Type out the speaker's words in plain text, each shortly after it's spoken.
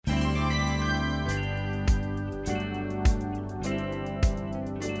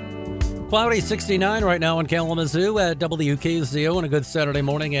Cloudy 69 right now in Kalamazoo at WKZO, and a good Saturday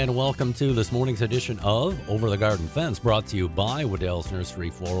morning, and welcome to this morning's edition of Over the Garden Fence, brought to you by Waddell's Nursery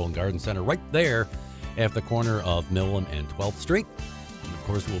Floral and Garden Center, right there at the corner of Millam and 12th Street. And of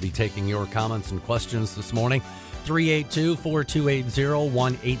course, we'll be taking your comments and questions this morning. 382-4280,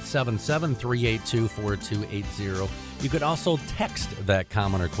 1-877, 382-4280. You could also text that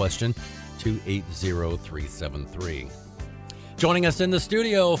comment or question to 80373. Joining us in the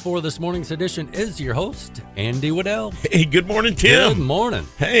studio for this morning's edition is your host, Andy Waddell. Hey, good morning, Tim. Good morning.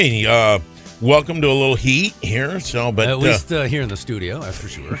 Hey, welcome to a little heat here. But at least here in the studio, that's for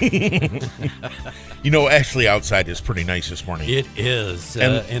sure. Actually outside is pretty nice this morning. It is.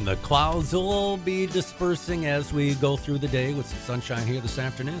 And the clouds will be dispersing as we go through the day with some sunshine here this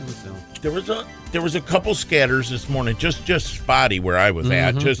afternoon. So there was a couple scatters this morning, just spotty where I was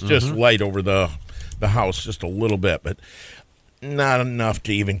at, just light over the house, just a little bit, but not enough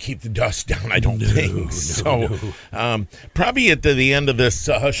to even keep the dust down, I don't think. Probably at the end of this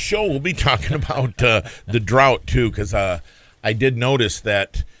show, we'll be talking about the drought, too, because I did notice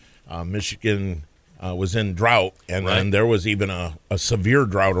that Michigan was in drought, and then there was even a severe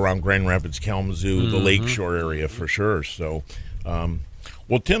drought around Grand Rapids, Kalamazoo, the Lakeshore area for sure. So,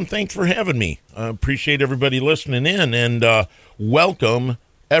 well, Tim, thanks for having me. I appreciate everybody listening in, and welcome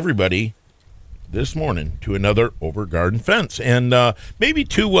everybody this morning to another Over Garden Fence, and maybe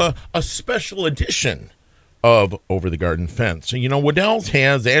to a special edition of Over the Garden Fence. And, Waddell's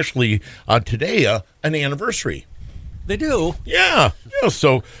has actually today an anniversary. They do? Yeah.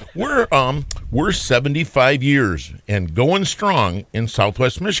 So we're 75 years and going strong in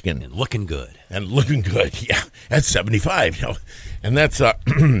Southwest Michigan. And looking good. Yeah. That's 75. And that's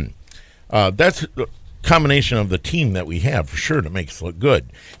that's combination of the team that we have for sure to make us look good.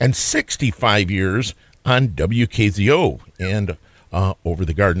 And 65 years on WKZO and Over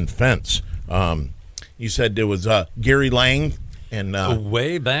the Garden Fence. You said there was Gary Lang and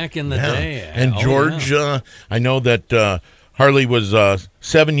way back in the day. And George, I know that Harley was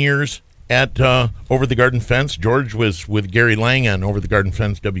 7 years at Over the Garden Fence. George was with Gary Lang on Over the Garden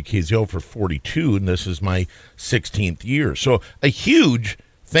Fence WKZO for 42, and this is my 16th year. So a huge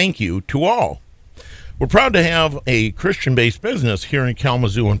thank you to all. We're proud to have a Christian-based business here in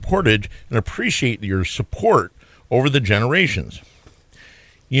Kalamazoo and Portage and appreciate your support over the generations.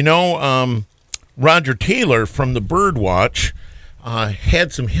 Roger Taylor from the Birdwatch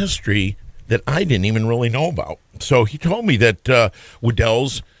had some history that I didn't even really know about. So he told me that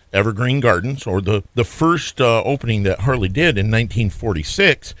Waddell's Evergreen Gardens, or the first opening that Harley did in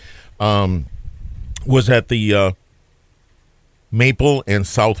 1946, was at the Maple and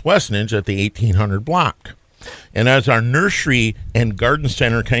Southwestness at the 1800 block. And as our nursery and garden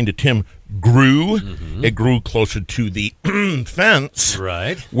center kind of, Tim, grew, it grew closer to the fence,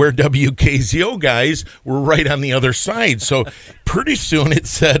 right, where WKZO guys were right on the other side. So pretty soon it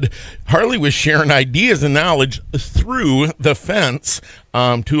said Harley was sharing ideas and knowledge through the fence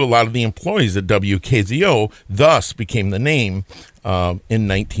to a lot of the employees at WKZO, thus became the name in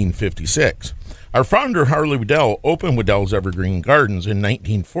 1956. Our founder, Harley Waddell, opened Waddell's Evergreen Gardens in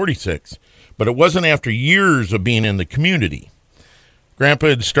 1946, but it wasn't after years of being in the community. Grandpa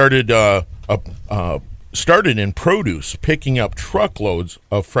had started in produce, picking up truckloads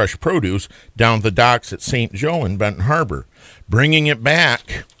of fresh produce down the docks at St. Joe in Benton Harbor, bringing it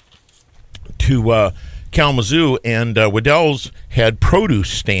back to Kalamazoo, and Waddell's had produce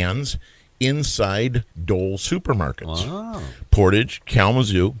stands inside Dole supermarkets. Wow. Portage,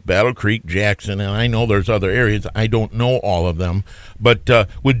 Kalamazoo, Battle Creek, Jackson, and I know there's other areas. I don't know all of them, but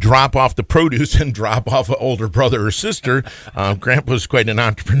would drop off the produce and drop off an older brother or sister. Grandpa's quite an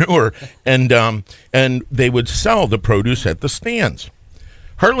entrepreneur, and they would sell the produce at the stands.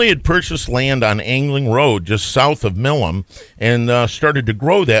 Harley had purchased land on Angling Road just south of Millam and started to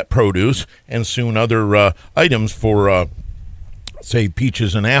grow that produce and soon other items for say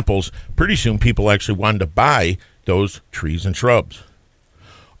peaches and apples. Pretty soon people actually wanted to buy those trees and shrubs.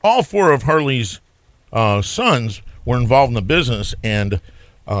 All four of Harley's sons were involved in the business, and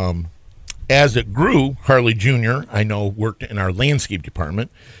as it grew, Harley Jr., I know, worked in our landscape department.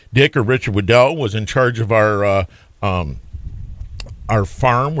 Dick, or Richard Waddell, was in charge of our farm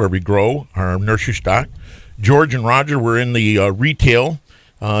where we grow our nursery stock. George and Roger were in the retail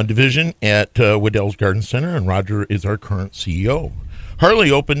division at Waddell's Garden Center, and Roger is our current CEO.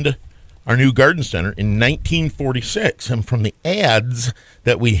 Harley opened our new garden center in 1946, and from the ads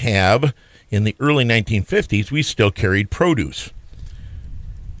that we have in the early 1950s, we still carried produce.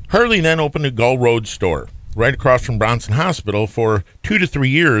 Harley then opened a Gull Road store right across from Bronson Hospital for 2 to 3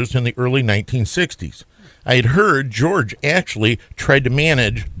 years in the early 1960s. I had heard George actually tried to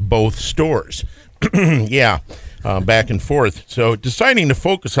manage both stores. Back and forth. So deciding to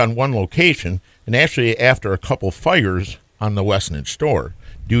focus on one location, and actually after a couple fires on the Westnedge store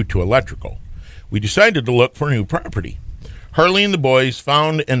due to electrical, we decided to look for new property. Harley and the boys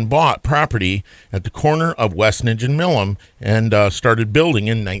found and bought property at the corner of Westnedge and Millam and started building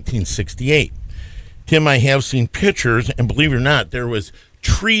in 1968. Tim, I have seen pictures, and believe it or not, there was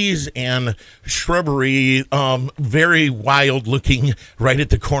trees and shrubbery, very wild looking right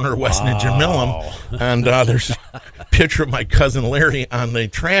at the corner of Westnedge and Millam. And there's a picture of my cousin Larry on the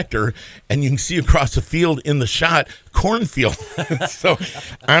tractor, and you can see across the field in the shot cornfield. So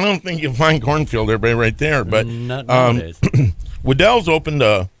I don't think you'll find cornfield everybody right there. But not nowadays. Waddell's opened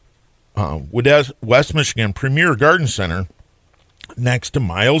a West Michigan Premier Garden Center next to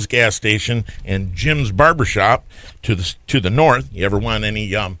Miles Gas Station and Jim's Barbershop to the north. You ever want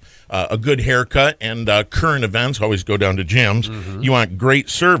any a good haircut and current events, always go down to Jim's. Mm-hmm. You want great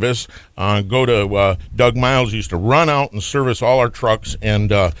service, go to Doug Miles. Used to run out and service all our trucks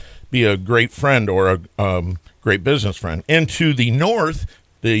and be a great friend or a great business friend. And to the north,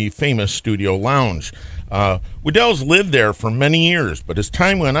 the famous Studio Lounge. Waddell's lived there for many years, but as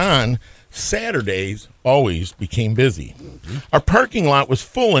time went on, Saturdays always became busy. Mm-hmm. Our parking lot was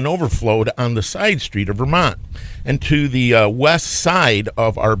full and overflowed on the side street of Vermont and to the west side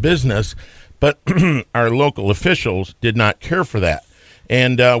of our business, but our local officials did not care for that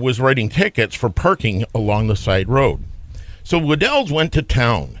and was writing tickets for parking along the side road. So Waddell's went to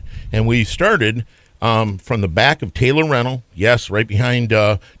town, and we started from the back of Taylor Rental, yes, right behind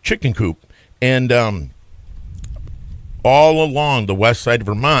Chicken Coop, and all along the west side of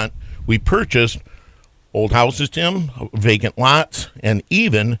Vermont, we purchased old houses, Tim, vacant lots, and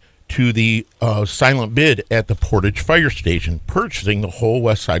even to the silent bid at the Portage Fire Station, purchasing the whole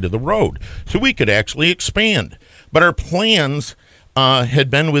west side of the road so we could actually expand. But our plans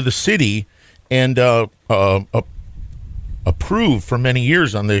had been with the city and approved for many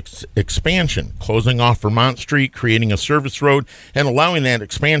years on the expansion, closing off Vermont Street, creating a service road, and allowing that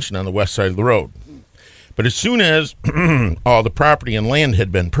expansion on the west side of the road. But as soon as all the property and land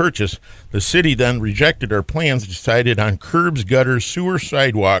had been purchased, the city then rejected our plans, decided on curbs, gutters, sewer,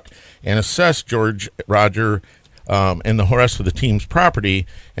 sidewalk, and assessed George, Roger, and the rest of the team's property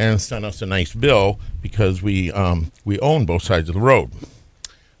and sent us a nice bill because we own both sides of the road.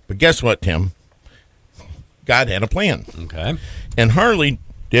 But guess what, Tim? God had a plan. Okay. And Harley,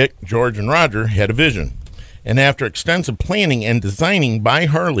 Dick, George, and Roger had a vision. And after extensive planning and designing by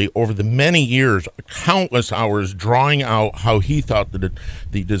Harley over the many years, countless hours drawing out how he thought that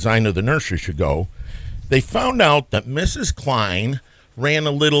the design of the nursery should go, they found out that Mrs. Klein ran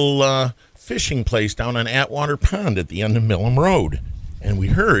a little fishing place down on Atwater Pond at the end of Millam Road. And we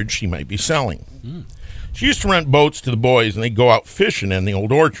heard she might be selling. Mm. She used to rent boats to the boys, and they'd go out fishing in the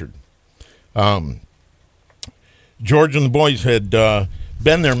old orchard. George and the boys had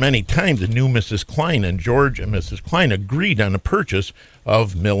been there many times and knew Mrs. Klein, and George and Mrs. Klein agreed on a purchase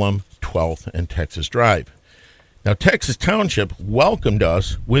of Millam, 12th, and Texas Drive. Now, Texas Township welcomed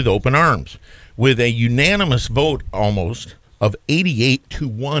us with open arms, with a unanimous vote almost of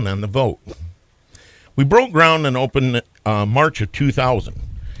 88-1 on the vote. We broke ground and opened March of 2000,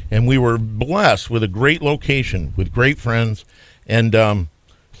 and we were blessed with a great location, with great friends, and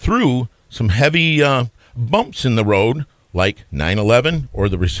through some heavy bumps in the road, like 9/11 or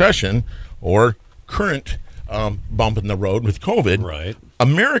the recession or current bump in the road with COVID, right.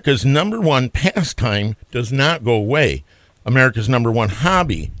 America's number one pastime does not go away. America's number one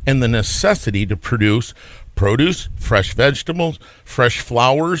hobby and the necessity to produce produce, fresh vegetables, fresh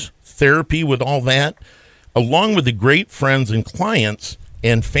flowers, therapy with all that, along with the great friends and clients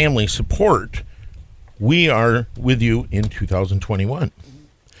and family support, we are with you in 2021.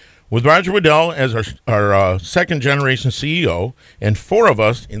 With Roger Waddell as our second-generation CEO, and 4 of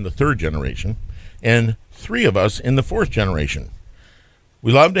us in the third generation, and 3 of us in the fourth generation.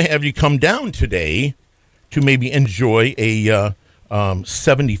 We'd love to have you come down today to maybe enjoy a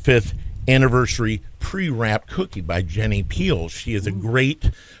 75th anniversary pre-wrapped cookie by Jenny Peel. She is a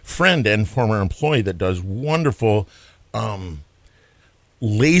great friend and former employee that does wonderful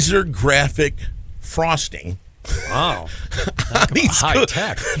laser graphic frosting. Wow. High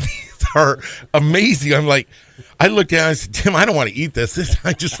tech. These are amazing. I'm like, I looked at it and I said, Tim, I don't want to eat this.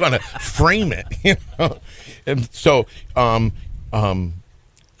 I just want to frame it. You know? And so come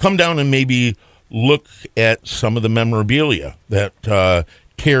down and maybe look at some of the memorabilia that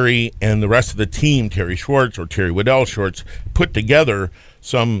Terry and the rest of the team, Terry Schwartz or Terry Waddell Schwartz, put together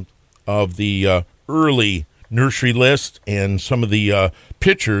some of the early nursery lists and some of the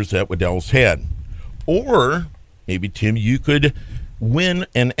pictures that Waddell's had. Or maybe, Tim, you could win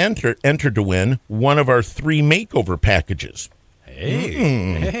and enter to win one of our 3 makeover packages.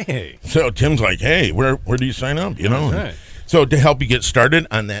 Hey. So Tim's like, hey, where do you sign up? You know? Right. So to help you get started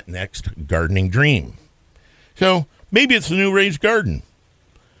on that next gardening dream. So maybe it's the new raised garden,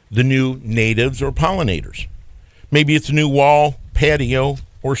 the new natives or pollinators. Maybe it's a new wall, patio,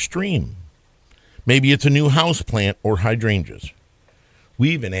 or stream. Maybe it's a new house plant or hydrangeas.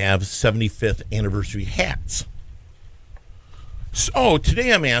 We even have 75th anniversary hats. So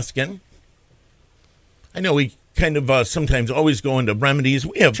today I'm asking, I know we kind of sometimes always go into remedies.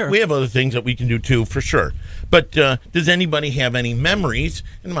 We have other things that we can do too, for sure. But does anybody have any memories?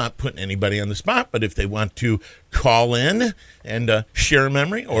 And I'm not putting anybody on the spot, but if they want to call in and share a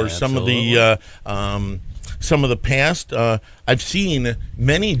memory or some of the past, I've seen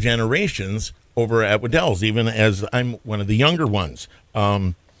many generations over at Waddell's, even as I'm one of the younger ones.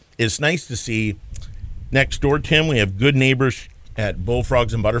 It's nice to see next door, Tim, we have good neighbors at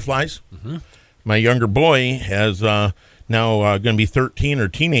Bullfrogs and Butterflies. Mm-hmm. My younger boy has now going to be 13 or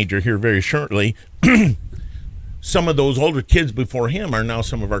teenager here very shortly. Some of those older kids before him are now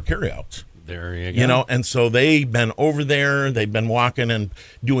some of our carryouts. There you go. You know, and so they've been over there. They've been walking and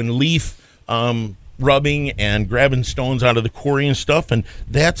doing leaf rubbing and grabbing stones out of the quarry and stuff. And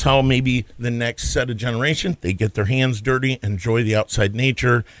that's how maybe the next set of generation, they get their hands dirty, enjoy the outside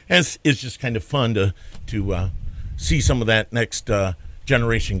nature. And it's just kind of fun to see some of that next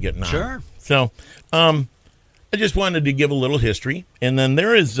generation getting on. Sure. So I just wanted to give a little history. And then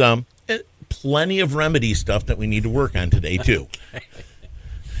there is plenty of remedy stuff that we need to work on today, too.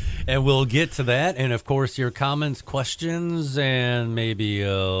 And we'll get to that. And, of course, your comments, questions, and maybe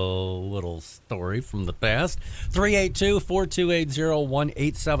a little story from the past.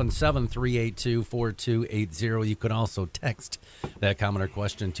 382-4280-1877, 382-4280. You can also text that comment or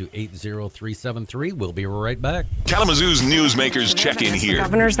question to 80373. We'll be right back. Kalamazoo's newsmakers check in here.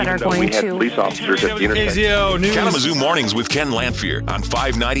 Governors that are going to police officers at the intersection. Kalamazoo Mornings with Ken Lanphier on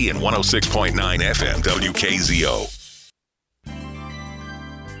 590 and 106.9 FM WKZO.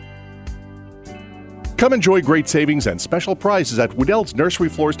 Come enjoy great savings and special prizes at Waddell's Nursery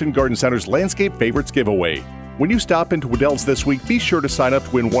Florist and Garden Center's Landscape Favorites giveaway. When you stop into Waddell's this week, be sure to sign up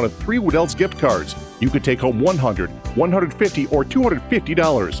to win one of 3 Waddell's gift cards. You could take home $100, $150, or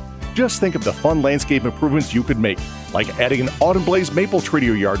 $250. Just think of the fun landscape improvements you could make, like adding an autumn blaze maple tree to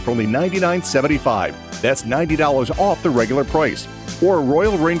your yard for only $99.75. That's $90 off the regular price. Or a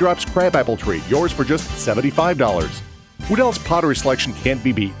Royal Raindrops crabapple tree, yours for just $75. Waddell's pottery selection can't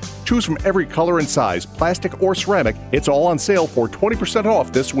be beat. Choose from every color and size, plastic or ceramic. It's all on sale for 20%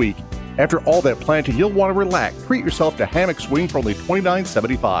 off this week. After all that planting, you'll want to relax. Treat yourself to hammock swing for only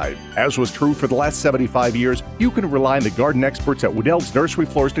 $29.75. As was true for the last 75 years, you can rely on the garden experts at Waddell's Nursery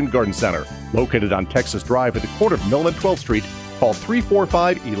Florist and Garden Center. Located on Texas Drive at the corner of Mill and 12th Street, call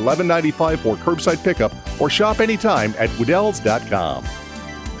 345-1195 for curbside pickup or shop anytime at Waddells.com.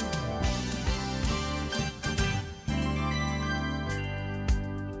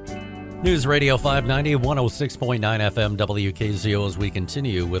 News Radio 590, 106.9 FM WKZO as we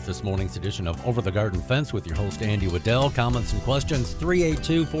continue with this morning's edition of Over the Garden Fence with your host, Andy Waddell. Comments and questions,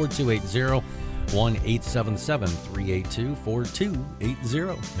 382-4280,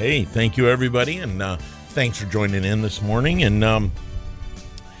 1-877-382-4280. Hey, thank you, everybody, and thanks for joining in this morning. And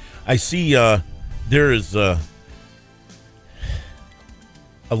I see there is a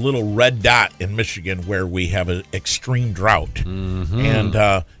little red dot in Michigan where we have an extreme drought. Mm-hmm.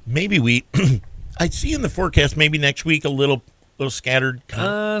 And maybe I see in the forecast maybe next week a little scattered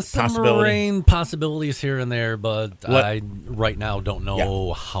some possibility. Rain possibilities here and there, but I right now don't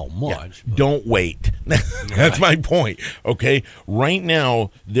know how much. Yeah. Don't wait. That's my point. Okay, right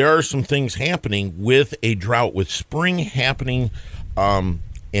now there are some things happening with a drought, with spring happening,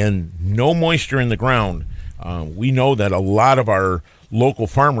 and no moisture in the ground. We know that a lot of our local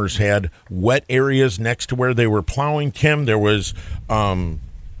farmers had wet areas next to where they were plowing. Tim, there was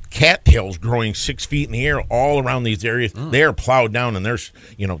cattails growing 6 feet in the air all around these areas. They are plowed down, and they're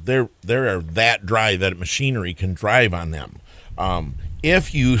that dry that machinery can drive on them.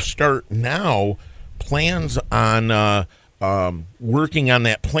 If you start now, plans on working on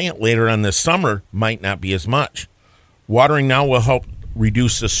that plant later on this summer might not be as much. Watering now will help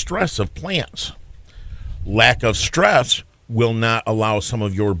reduce the stress of plants. Lack of stress will not allow some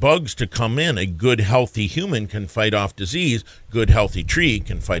of your bugs to come in. A good, healthy human can fight off disease. Good, healthy tree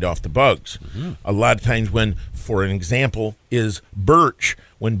can fight off the bugs. Mm-hmm. A lot of times when, for an example, is birch.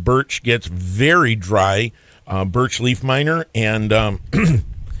 When birch gets very dry, birch leaf miner and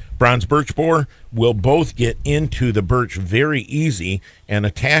bronze birch borer will both get into the birch very easy and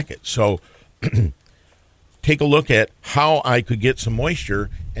attack it. So take a look at how I could get some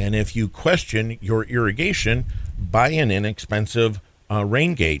moisture, and if you question your irrigation, buy an inexpensive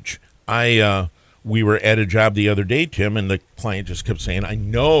rain gauge. We were at a job the other day, Tim, and the client just kept saying, I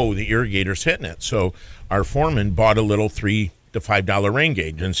know the irrigator's hitting it. So our foreman bought a little $3 to $5 rain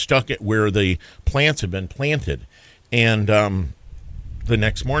gauge and stuck it where the plants have been planted. And the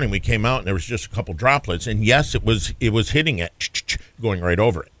next morning we came out and there was just a couple droplets. And yes, it was hitting it, going right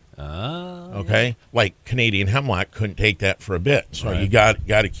over it. Okay? Yeah. Like Canadian hemlock couldn't take that for a bit. So you got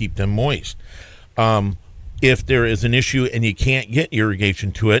to keep them moist. If there is an issue and you can't get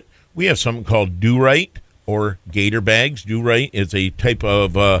irrigation to it, we have something called Do-Right or Gator bags. Do-Right is a type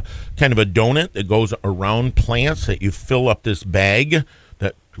of kind of a donut that goes around plants that you fill up this bag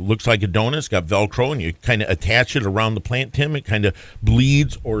that looks like a donut. It's got Velcro, and you kind of attach it around the plant, Tim. It kind of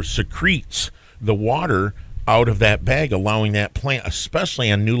bleeds or secretes the water out of that bag, allowing that plant, especially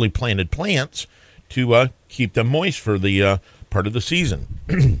on newly planted plants, to keep them moist for the part of the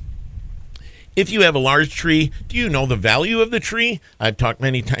season. If you have a large tree, do you know the value of the tree? I've talked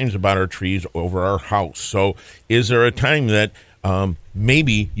many times about our trees over our house. So is there a time that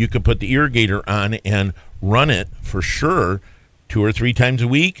maybe you could put the irrigator on and run it for sure 2 or 3 times a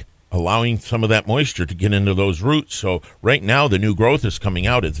week, allowing some of that moisture to get into those roots? So right now the new growth is coming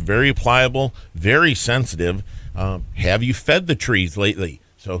out. It's very pliable, very sensitive. Have you fed the trees lately?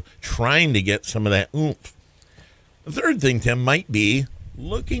 So trying to get some of that oomph. The third thing, Tim, might be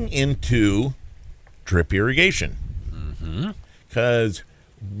looking into drip irrigation, because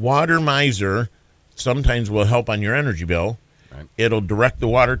Water Miser sometimes will help on your energy bill. Right. It'll direct the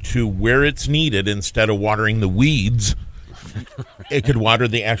water to where it's needed instead of watering the weeds. It could water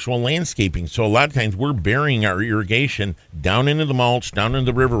the actual landscaping. So a lot of times we're burying our irrigation down into the mulch, down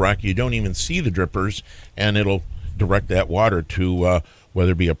into the river rock. You don't even see the drippers, and it'll direct that water to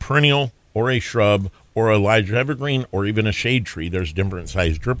whether it be a perennial or a shrub or a Elijah evergreen, or even a shade tree. There's different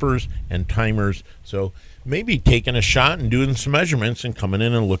size drippers and timers. So maybe taking a shot and doing some measurements and coming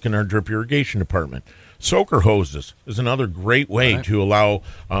in and looking at our drip irrigation department. Soaker hoses is another great way to allow,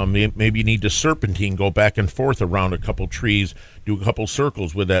 maybe you need to serpentine, go back and forth around a couple trees, do a couple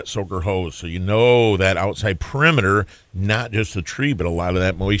circles with that soaker hose, so you know that outside perimeter, not just the tree, but a lot of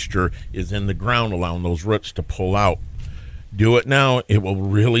that moisture is in the ground, allowing those roots to pull out. Do it now. It will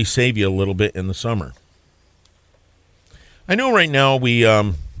really save you a little bit in the summer. I know right now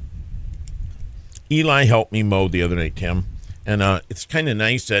Eli helped me mow the other day, Tim, and it's kind of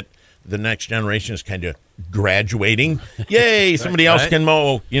nice that the next generation is kind of graduating. Yay, somebody else can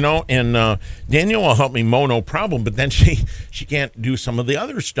mow, and Danielle will help me mow, no problem, but then she can't do some of the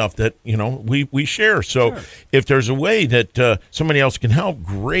other stuff that, we share. So if there's a way that somebody else can help,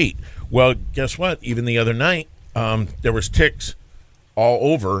 great. Well, guess what? Even the other night, there was ticks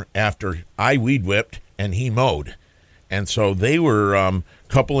all over after I weed whipped and he mowed. And so they were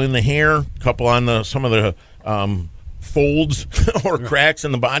couple in the hair, couple on some of the folds or cracks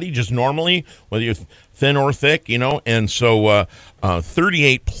in the body, just normally, whether you're thin or thick, And so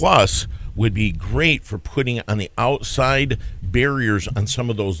 38 plus would be great for putting on the outside barriers on some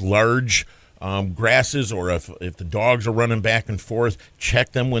of those large grasses, or if the dogs are running back and forth,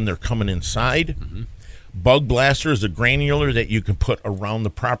 check them when they're coming inside. Bug Blaster is a granular that you can put around the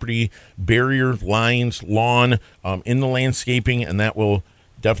property barrier, lines, lawn, in the landscaping, and that will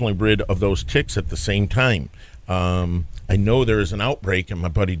definitely rid of those ticks at the same time. I know there is an outbreak, and my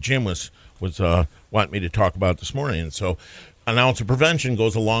buddy Jim was wanting me to talk about it this morning, and so an ounce of prevention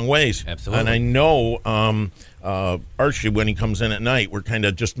goes a long ways. Absolutely. And I know Archie, when he comes in at night, we're kind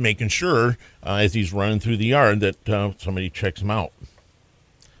of just making sure as he's running through the yard that somebody checks him out.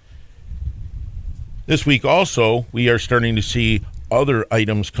 This week also, we are starting to see other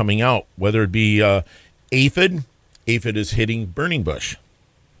items coming out, whether it be aphid. Aphid is hitting burning bush,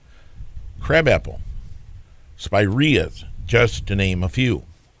 crabapple, spireas, just to name a few.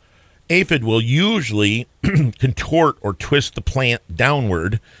 Aphid will usually contort or twist the plant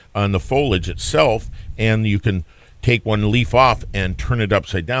downward on the foliage itself, and you can take one leaf off and turn it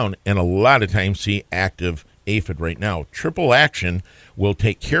upside down, and a lot of times see active aphid right now. Triple action will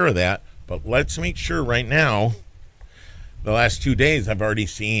take care of that. But let's make sure right now, the last 2 days, I've already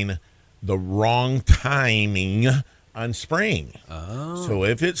seen the wrong timing on spraying. So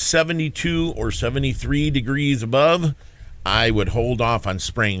if it's 72 or 73 degrees above, I would hold off on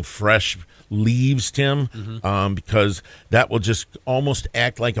spraying fresh leaves, Tim, because that will just almost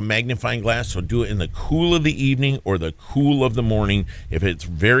act like a magnifying glass. So do it in the cool of the evening or the cool of the morning. If it's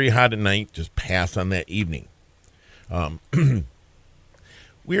very hot at night, just pass on that evening.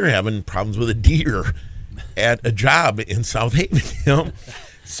 we were having problems with a deer at a job in South Haven.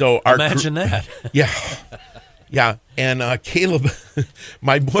 So imagine that. Yeah. And Caleb,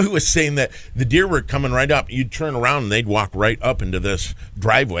 my boy, was saying that the deer were coming right up. You'd turn around and they'd walk right up into this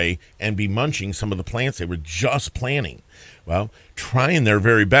driveway and be munching some of the plants they were just planting. Well, trying their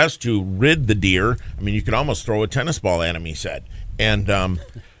very best to rid the deer. I mean, you could almost throw a tennis ball at him, he said. And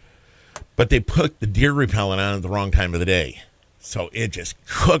but they put the deer repellent on at the wrong time of the day. So it just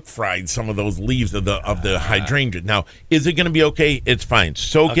fried some of those leaves of the hydrangea. Now, is it going to be okay? It's fine.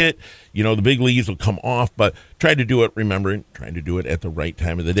 Soak it. The big leaves will come off, but try to do it, trying to do it at the right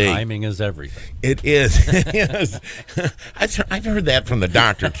time of the day. Timing is everything. It is. Yes. I've heard that from the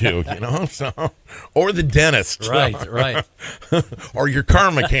doctor, too, or the dentist. Right. Or your car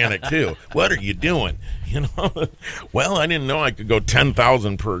mechanic, too. What are you doing? Well, I didn't know I could go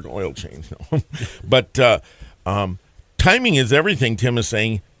 10,000 per oil change. But timing is everything, Tim is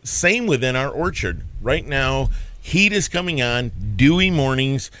saying. Same within our orchard. Right now, heat is coming on, dewy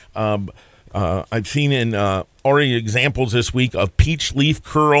mornings. I've seen already examples this week of peach leaf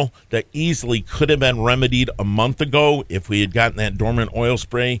curl that easily could have been remedied a month ago if we had gotten that dormant oil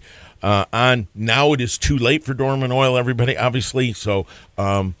spray on. Now it is too late for dormant oil, everybody, obviously. So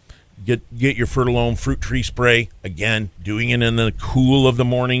get your Fertilome fruit tree spray. Again, doing it in the cool of the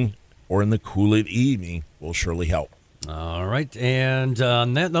morning or in the cool of the evening will surely help. All right, and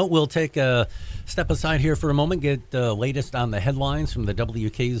on that note, we'll take a step aside here for a moment, get the latest on the headlines from the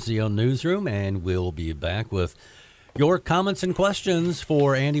WKZO newsroom, and we'll be back with your comments and questions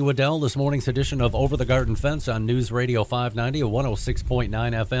for Andy Waddell this morning's edition of Over the Garden Fence on News Radio 590 at 106.9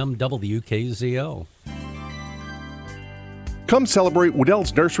 FM WKZO. Come celebrate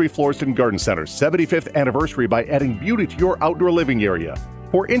Waddell's Nursery Florist and Garden Center's 75th anniversary by adding beauty to your outdoor living area.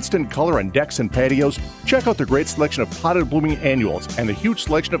 For instant color on decks and patios, check out the great selection of potted blooming annuals and the huge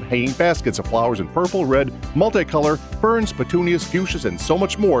selection of hanging baskets of flowers in purple, red, multicolor, ferns, petunias, fuchsias, and so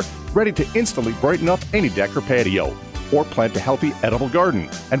much more, ready to instantly brighten up any deck or patio. Or plant a healthy, edible garden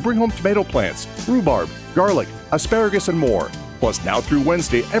and bring home tomato plants, rhubarb, garlic, asparagus, and more. Plus, now through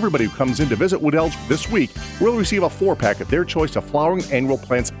Wednesday, everybody who comes in to visit Waddell's this week will receive a 4-pack of their choice of flowering annual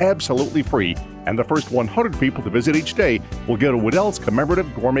plants absolutely free. And the first 100 people to visit each day will get a Waddell's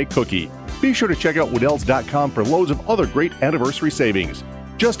commemorative gourmet cookie. Be sure to check out Waddells.com for loads of other great anniversary savings.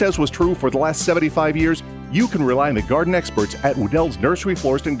 Just as was true for the last 75 years, you can rely on the garden experts at Waddell's Nursery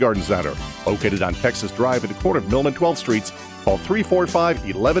Florist and Garden Center, located on Texas Drive at the corner of Milne and 12th Streets. Call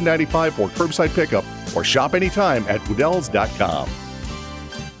 345-1195 for curbside pickup or shop anytime at Waddells.com.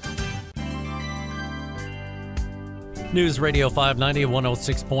 News Radio 590 at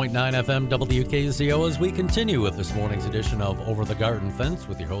 106.9 FM WKZO as we continue with this morning's edition of Over the Garden Fence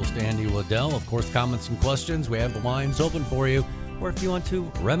with your host Andy Waddell. Of course, comments and questions, we have the lines open for you. Or if you want to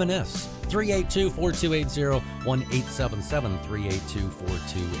reminisce, 382-4280,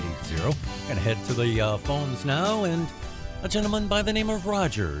 1-877-382-4280. Gonna head to the phones now, and a gentleman by the name of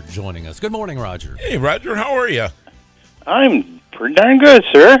Roger joining us. Good morning, Roger. Hey, Roger, how are you? I'm pretty darn good,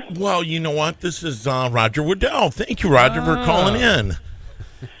 sir. Well, you know what? This is Roger Waddell. Thank you, Roger, for calling in.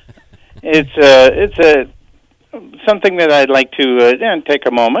 It's something that I'd like to take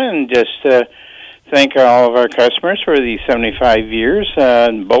a moment and just thank all of our customers for these 75 years,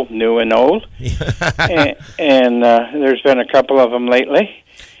 both new and old. and there's been a couple of them lately.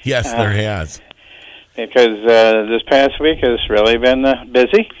 Yes, there has. Because this past week has really been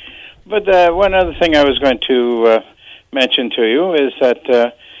busy. But one other thing I was going to mention to you is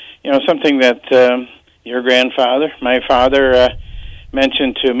that, something that your grandfather, my father,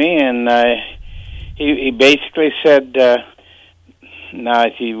 mentioned to me, and he basically said, now,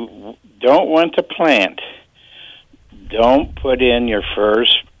 if you don't want to plant, don't put in your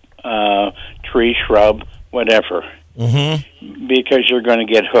first tree, shrub, whatever, because you're going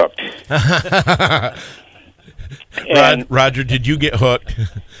to get hooked. Roger, did you get hooked?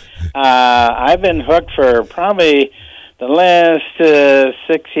 I've been hooked for probably the last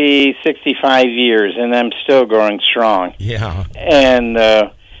 60, 65 years, and I'm still growing strong. Yeah. And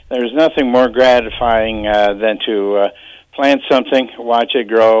there's nothing more gratifying than to plant something, watch it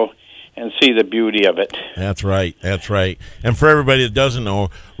grow, and see the beauty of it. That's right. That's right. And for everybody that doesn't know,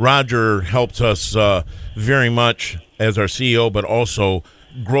 Roger helps us very much as our CEO, but also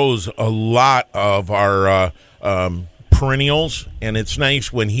grows a lot of our perennials. And it's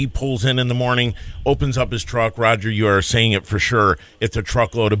nice when he pulls in the morning, opens up his truck. Roger, you are saying it for sure. It's a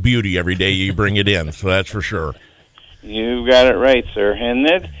truckload of beauty every day you bring it in. So that's for sure. You got it right, sir. And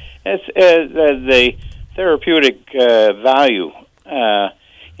it's the therapeutic value.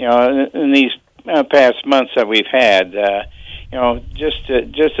 In these past months that we've had, just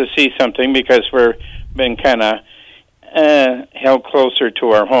to see something, because we're been kind of held closer to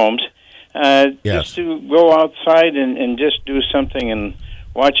our homes. Yes. Just to go outside and just do something and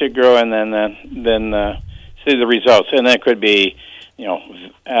watch it grow, and then see the results. And that could be,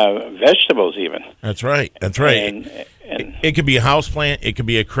 vegetables even. That's right. That's right. It could be a houseplant. It could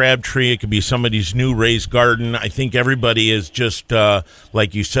be a crab tree. It could be somebody's new raised garden. I think everybody is just,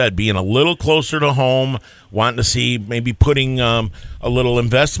 like you said, being a little closer to home, wanting to see, maybe putting a little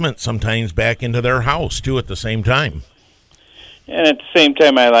investment sometimes back into their house, too, at the same time. And at the same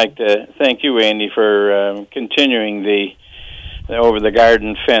time, I like to thank you, Andy, for continuing the over the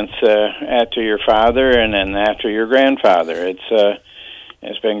garden fence after your father and then after your grandfather.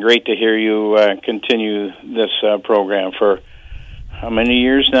 It's been great to hear you continue this program for how many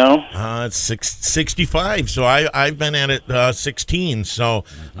years now? It's 65, so I've been at it 16. So,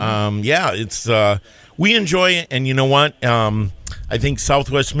 it's we enjoy it, and you know what? I think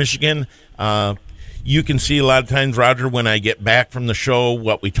Southwest Michigan. You can see a lot of times, Roger, when I get back from the show,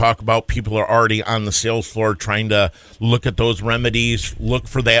 what we talk about, people are already on the sales floor trying to look at those remedies, look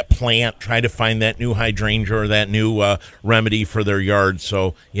for that plant, try to find that new hydrangea or that new remedy for their yard.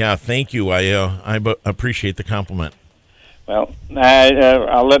 So, yeah, thank you. I appreciate the compliment. Well,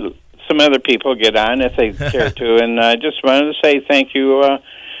 I'll let some other people get on if they care to, and I just wanted to say thank you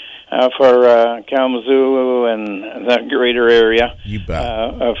for Kalamazoo and the greater area. You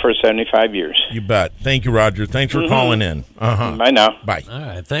bet. For 75 years. You bet. Thank you, Roger. Thanks for calling in. Bye now. Bye. All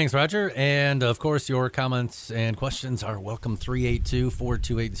right. Thanks, Roger. And, of course, your comments and questions are welcome.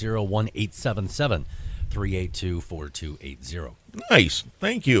 382-4280-1877. 382-4280. Nice.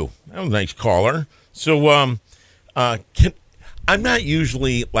 Thank you. That was a nice caller. So, I'm not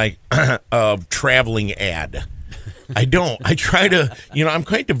usually like a traveling ad. I don't. I try to, I'm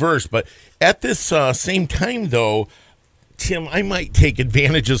quite diverse, but at this same time, though, Tim, I might take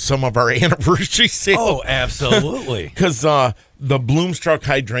advantage of some of our anniversary sales. Oh, absolutely. Because the Bloomstruck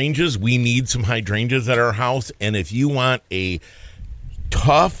hydrangeas, we need some hydrangeas at our house, and if you want a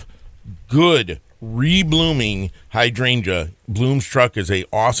tough, good, reblooming hydrangea, Bloomstruck is an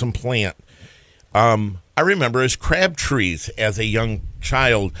awesome plant. I remember as crab trees as a young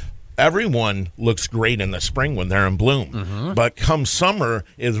child, everyone looks great in the spring when they're in bloom. Mm-hmm. But come summer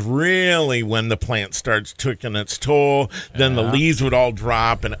is really when the plant starts taking its toll. Then the leaves would all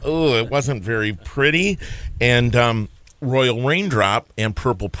drop, and it wasn't very pretty. And Royal Raindrop and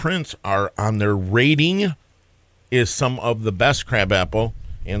Purple Prince are on their rating is some of the best crabapple.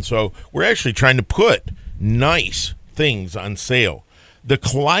 And so we're actually trying to put nice things on sale. The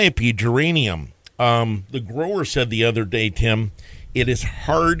Calliope geranium, the grower said the other day, Tim, it is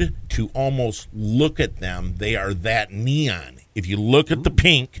hard to almost look at them. They are that neon. If you look at the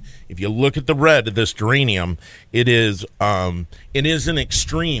pink, if you look at the red of this geranium, it is an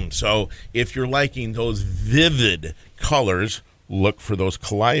extreme. So if you're liking those vivid colors, look for those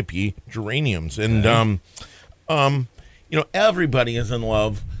Calliope geraniums. And, everybody is in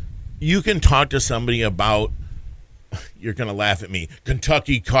love. You can talk to somebody about, you're going to laugh at me,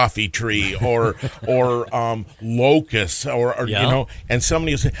 Kentucky coffee tree or locust or and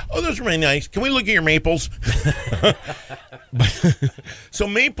somebody will say, oh, those are really nice. Can we look at your maples? So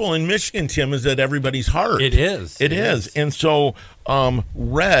maple in Michigan, Tim, is at everybody's heart. It is. It is. And so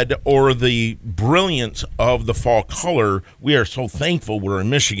red, or the brilliance of the fall color, we are so thankful we're in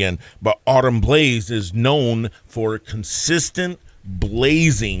Michigan, but Autumn Blaze is known for consistent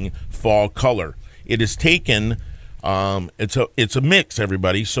blazing fall color. It is taken... it's a mix,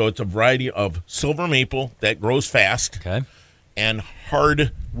 everybody. So it's a variety of silver maple that grows fast, and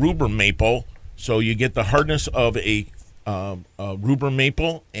hard rhubarb maple. So you get the hardness of a rhubarb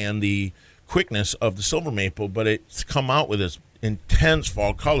maple and the quickness of the silver maple, but it's come out with this intense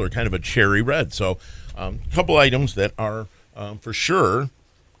fall color, kind of a cherry red. So a couple items that are for sure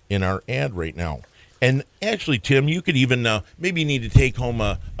in our ad right now. And actually, Tim, you could even maybe need to take home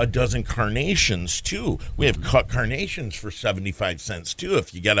a dozen carnations, too. We have cut carnations for 75 cents, too,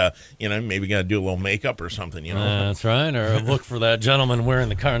 if you got to, maybe got to do a little makeup or something, That's right, or look for that gentleman wearing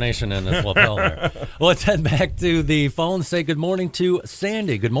the carnation in his lapel there. Well, let's head back to the phone and say good morning to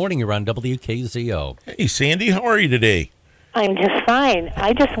Sandy. Good morning, you're on WKZO. Hey, Sandy, how are you today? I'm just fine.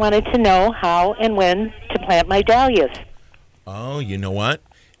 I just wanted to know how and when to plant my dahlias. Oh, you know what?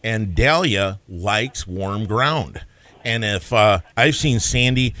 And dahlia likes warm ground. And if I've seen,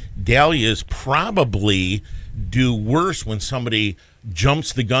 Sandy, dahlias probably do worse when somebody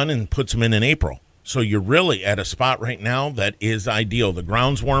jumps the gun and puts them in April. So you're really at a spot right now that is ideal. The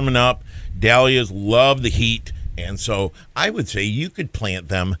ground's warming up. Dahlias love the heat. And so I would say you could plant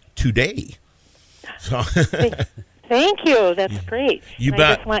them today. So Thank you. That's great. You And bet.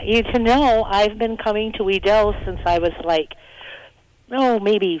 I just want you to know I've been coming to Weedell's since I was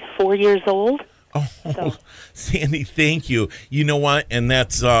maybe 4 years old. Oh, So- Sandy, thank you. You know what? And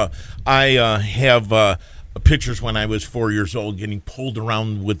that's I have pictures when I was 4 years old getting pulled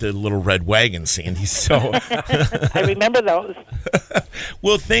around with the little red wagon, Sandy. So, I remember those.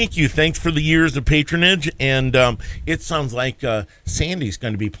 well, thank you. Thanks for the years of patronage. And it sounds like Sandy's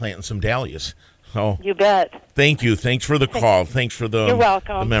going to be planting some dahlias. So, You bet. thank you. Thanks for the call. Thanks for the You're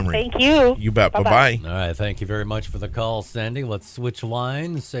welcome. the memory. Thank you. You bet. Bye-bye. Bye-bye. All right, thank you very much for the call, Sandy. Let's switch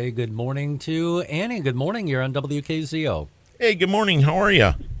lines. Say good morning to Annie. Good morning. You're on WKZO. Hey, good morning. How are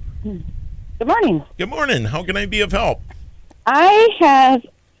you? Good morning. Good morning. How can I be of help? I have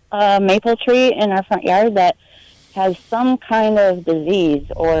a maple tree in our front yard that has some kind of disease,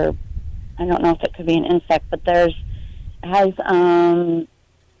 or I don't know if it could be an insect, but has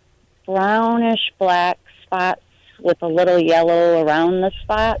brownish black spots with a little yellow around the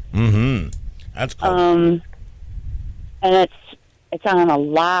spot. Mm-hmm. That's cool. And it's on a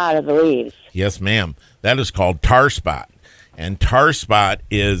lot of the leaves. Yes, ma'am. That is called tar spot. And tar spot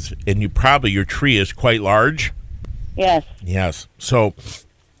is, and your tree is quite large. Yes. Yes. So,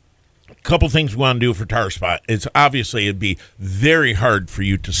 a couple things we want to do for tar spot. It'd be very hard for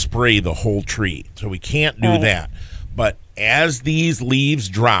you to spray the whole tree. So we can't do that. But as these leaves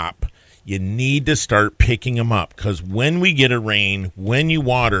drop, you need to start picking them up, because when we get a rain, when you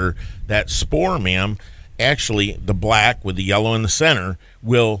water, that spore, ma'am, actually the black with the yellow in the center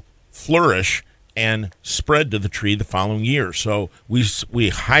will flourish and spread to the tree the following year. So we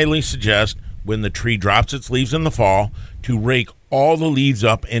highly suggest, when the tree drops its leaves in the fall, to rake all the leaves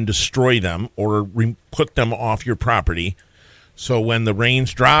up and destroy them, or put them off your property. So when the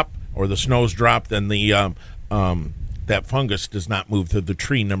rains drop or the snows drop, then the that fungus does not move to the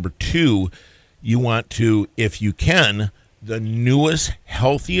tree. Number two, you want to, if you can, the newest,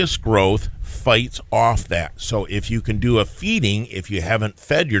 healthiest growth fights off that. So if you can do a feeding, if you haven't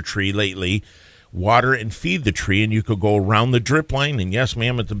fed your tree lately, water and feed the tree, and you could go around the drip line. And yes,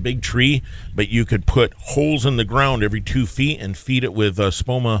 ma'am, it's a big tree, but you could put holes in the ground every 2 feet and feed it with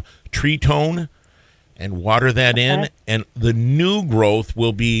Spoma tree tone and water that in, and the new growth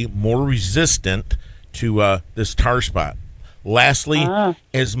will be more resistant to this tar spot. Lastly,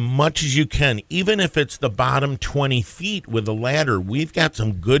 as much as you can, even if it's the bottom 20 feet with a ladder, we've got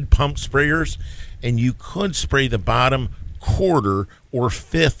some good pump sprayers, and you could spray the bottom quarter or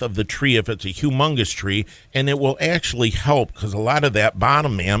fifth of the tree if it's a humongous tree, and it will actually help, because a lot of that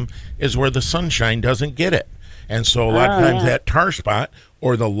bottom, ma'am, is where the sunshine doesn't get it. And so a lot of times that tar spot,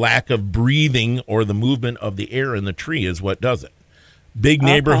 or the lack of breathing or the movement of the air in the tree, is what does it. Big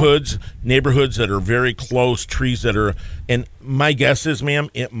neighborhoods that are very close, trees that are, and my guess is, ma'am,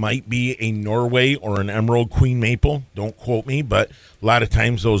 it might be a Norway or an emerald queen maple. Don't quote me, but a lot of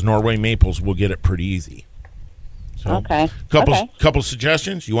times those Norway maples will get it pretty easy. So, couple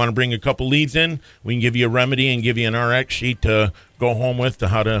suggestions. You want to bring a couple leads in? We can give you a remedy and give you an RX sheet to go home with to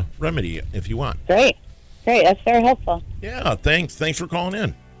how to remedy it if you want. Great. That's very helpful. Yeah, thanks. Thanks for calling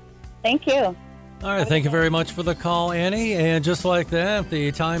in. Thank you. All right, thank you very much for the call, Annie. And just like that,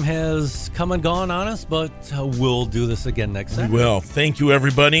 the time has come and gone on us, but we'll do this again next Saturday. Well, thank you,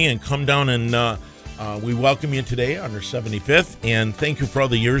 everybody, and come down and we welcome you today on our 75th, and thank you for all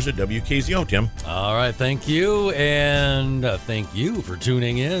the years at WKZO, Tim. All right, thank you, and thank you for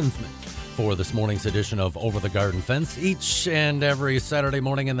tuning in for this morning's edition of Over the Garden Fence. Each and every Saturday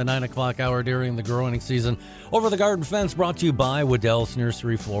morning in the 9 o'clock hour during the growing season, Over the Garden Fence brought to you by Waddell's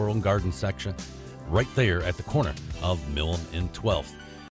Nursery Floral and Garden Section, right there at the corner of Millen and 12th.